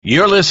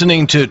You're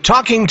listening to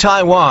Talking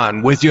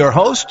Taiwan with your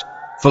host,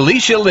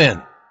 Felicia Lin.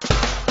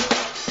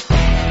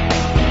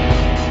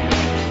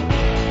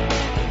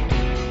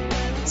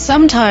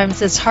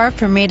 Sometimes it's hard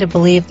for me to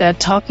believe that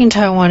Talking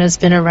Taiwan has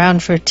been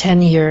around for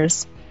 10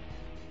 years.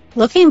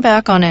 Looking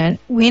back on it,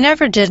 we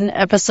never did an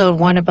episode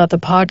 1 about the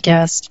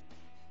podcast.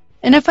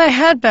 And if I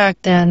had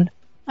back then,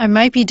 I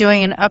might be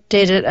doing an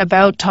updated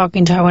About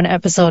Talking Taiwan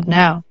episode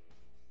now.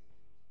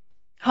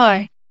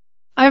 Hi,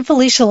 I'm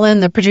Felicia Lin,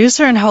 the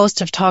producer and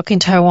host of Talking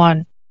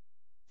Taiwan.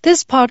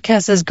 This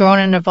podcast has grown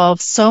and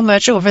evolved so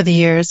much over the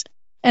years,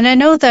 and I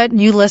know that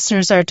new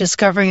listeners are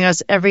discovering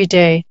us every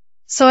day,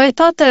 so I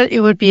thought that it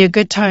would be a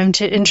good time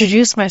to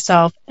introduce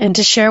myself and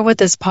to share what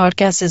this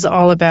podcast is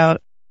all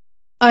about.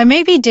 I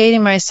may be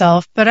dating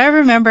myself, but I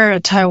remember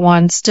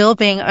Taiwan still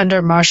being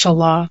under martial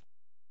law.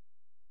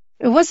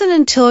 It wasn't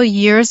until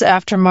years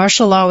after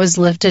martial law was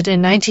lifted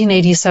in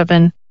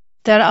 1987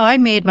 that I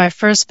made my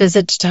first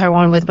visit to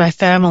Taiwan with my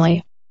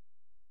family.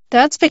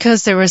 That's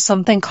because there was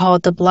something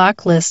called the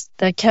blacklist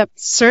that kept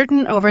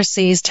certain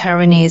overseas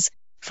Taiwanese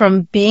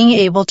from being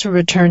able to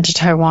return to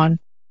Taiwan.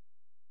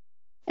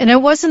 And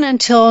it wasn't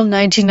until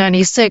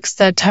 1996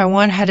 that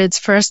Taiwan had its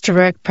first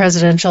direct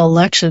presidential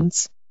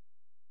elections.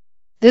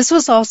 This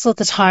was also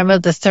the time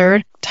of the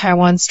third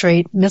Taiwan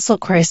Strait missile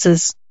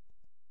crisis,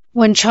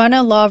 when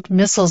China lobbed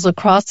missiles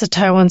across the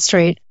Taiwan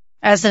Strait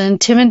as an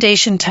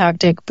intimidation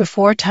tactic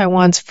before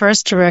Taiwan's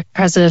first direct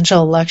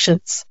presidential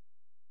elections.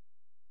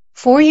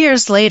 4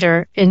 years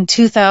later, in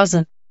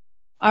 2000,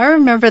 I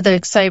remember the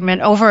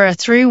excitement over a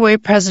three-way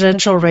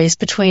presidential race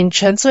between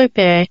Chen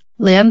Shui-bian,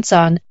 Lian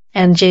Zhan,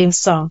 and James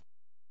Song.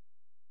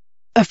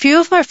 A few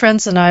of my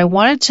friends and I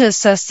wanted to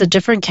assess the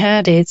different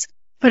candidates,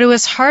 but it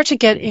was hard to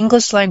get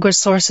English language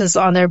sources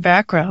on their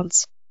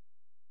backgrounds.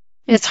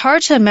 It's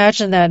hard to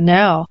imagine that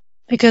now,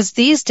 because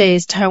these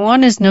days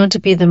Taiwan is known to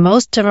be the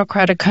most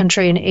democratic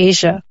country in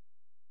Asia.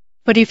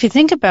 But if you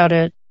think about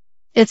it,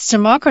 its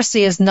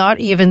democracy is not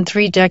even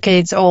 3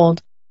 decades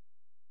old.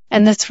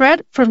 And the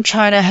threat from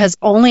China has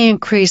only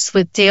increased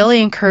with daily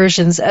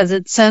incursions as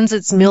it sends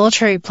its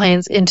military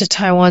planes into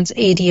Taiwan's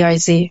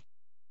ADIZ.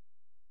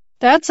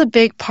 That's a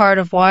big part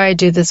of why I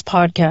do this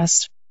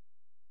podcast.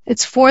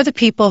 It's for the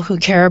people who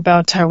care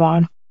about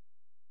Taiwan.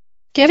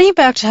 Getting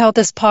back to how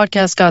this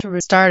podcast got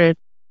started,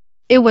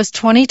 it was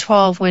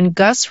 2012 when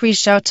Gus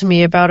reached out to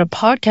me about a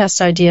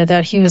podcast idea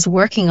that he was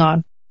working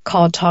on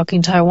called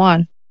Talking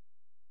Taiwan.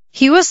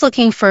 He was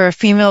looking for a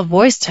female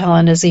voice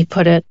talent, as he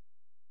put it,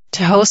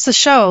 to host the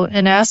show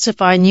and asked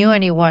if I knew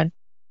anyone.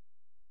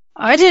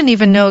 I didn't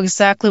even know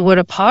exactly what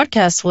a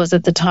podcast was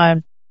at the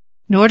time,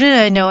 nor did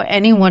I know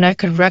anyone I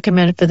could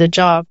recommend for the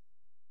job.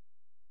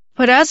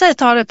 But as I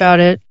thought about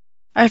it,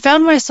 I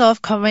found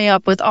myself coming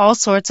up with all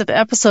sorts of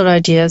episode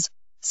ideas,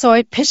 so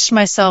I pitched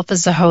myself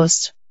as the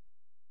host.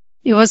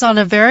 It was on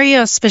a very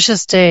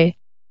auspicious day,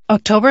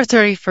 October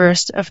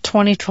 31st of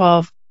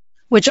 2012,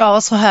 which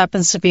also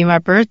happens to be my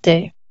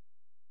birthday.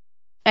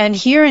 And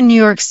here in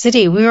New York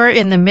City, we were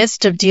in the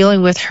midst of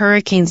dealing with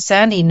Hurricane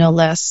Sandy, no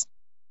less.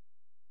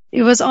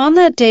 It was on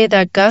that day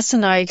that Gus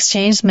and I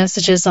exchanged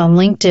messages on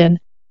LinkedIn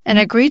and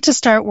agreed to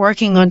start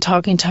working on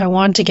Talking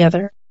Taiwan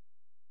together.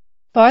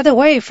 By the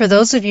way, for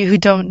those of you who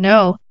don't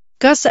know,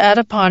 Gus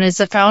Adapon is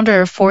the founder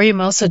of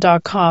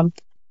foryumosa.com,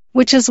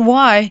 which is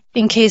why,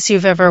 in case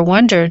you've ever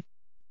wondered,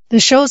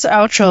 the show's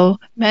outro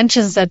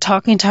mentions that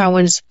Talking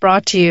Taiwan is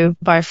brought to you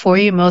by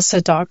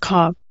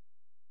foryumosa.com.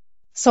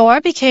 So I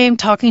became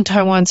Talking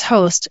Taiwan's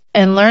host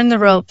and learned the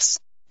ropes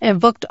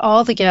and booked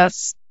all the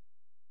guests.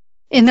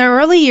 In the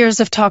early years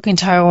of Talking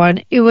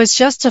Taiwan, it was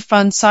just a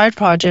fun side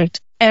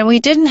project, and we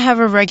didn't have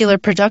a regular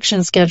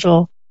production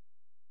schedule.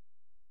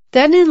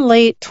 Then in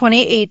late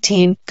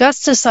 2018,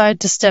 Gus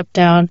decided to step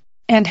down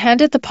and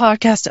handed the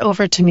podcast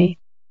over to me.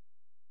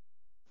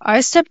 I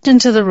stepped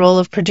into the role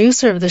of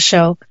producer of the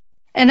show,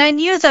 and I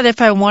knew that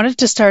if I wanted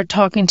to start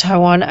Talking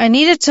Taiwan, I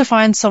needed to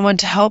find someone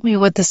to help me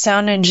with the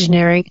sound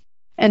engineering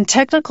and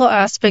technical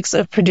aspects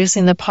of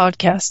producing the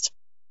podcast.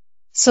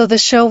 So the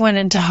show went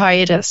into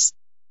hiatus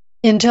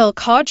until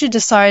Kaju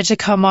decided to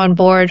come on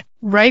board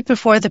right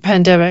before the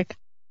pandemic.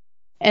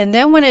 And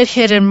then when it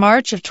hit in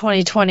March of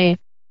 2020,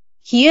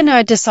 he and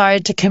I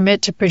decided to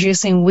commit to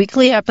producing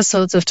weekly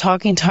episodes of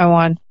Talking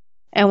Taiwan,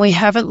 and we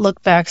haven't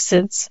looked back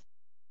since.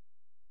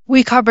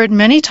 We covered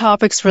many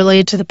topics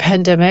related to the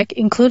pandemic,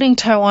 including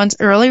Taiwan's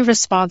early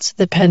response to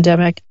the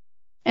pandemic,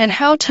 and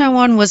how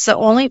Taiwan was the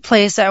only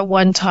place at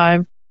one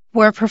time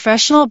where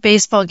professional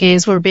baseball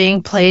games were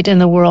being played in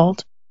the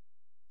world.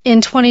 In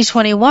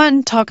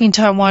 2021, Talking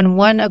Taiwan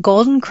won a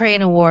Golden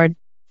Crane Award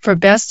for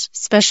Best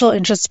Special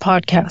Interest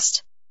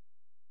Podcast.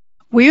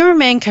 We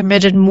remain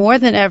committed more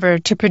than ever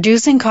to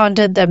producing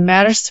content that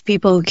matters to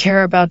people who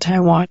care about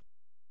Taiwan.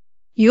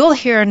 You'll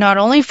hear not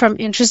only from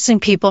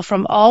interesting people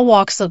from all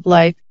walks of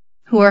life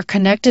who are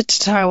connected to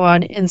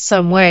Taiwan in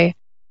some way,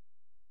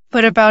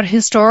 but about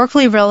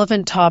historically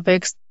relevant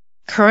topics,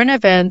 current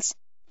events,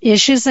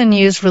 issues and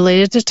news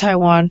related to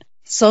Taiwan,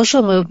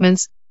 social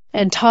movements,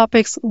 and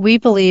topics we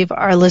believe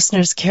our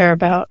listeners care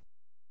about.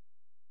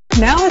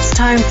 Now it's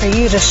time for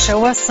you to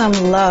show us some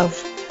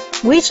love.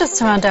 We just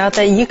found out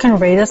that you can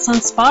rate us on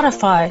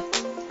Spotify.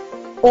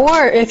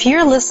 Or if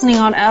you're listening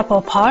on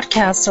Apple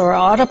Podcasts or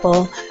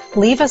Audible,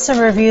 leave us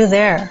a review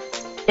there.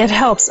 It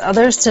helps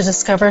others to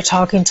discover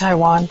Talking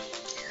Taiwan.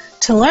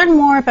 To learn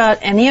more about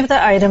any of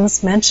the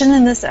items mentioned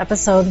in this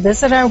episode,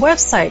 visit our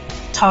website,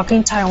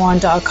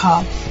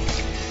 talkingtaiwan.com.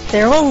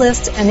 There we'll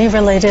list any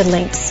related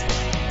links.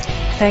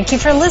 Thank you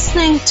for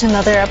listening to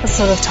another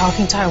episode of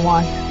Talking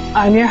Taiwan.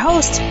 I'm your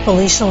host,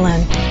 Felicia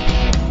Lin.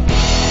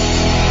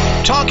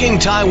 Talking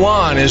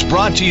Taiwan is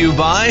brought to you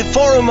by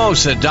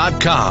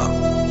Forumosa.com.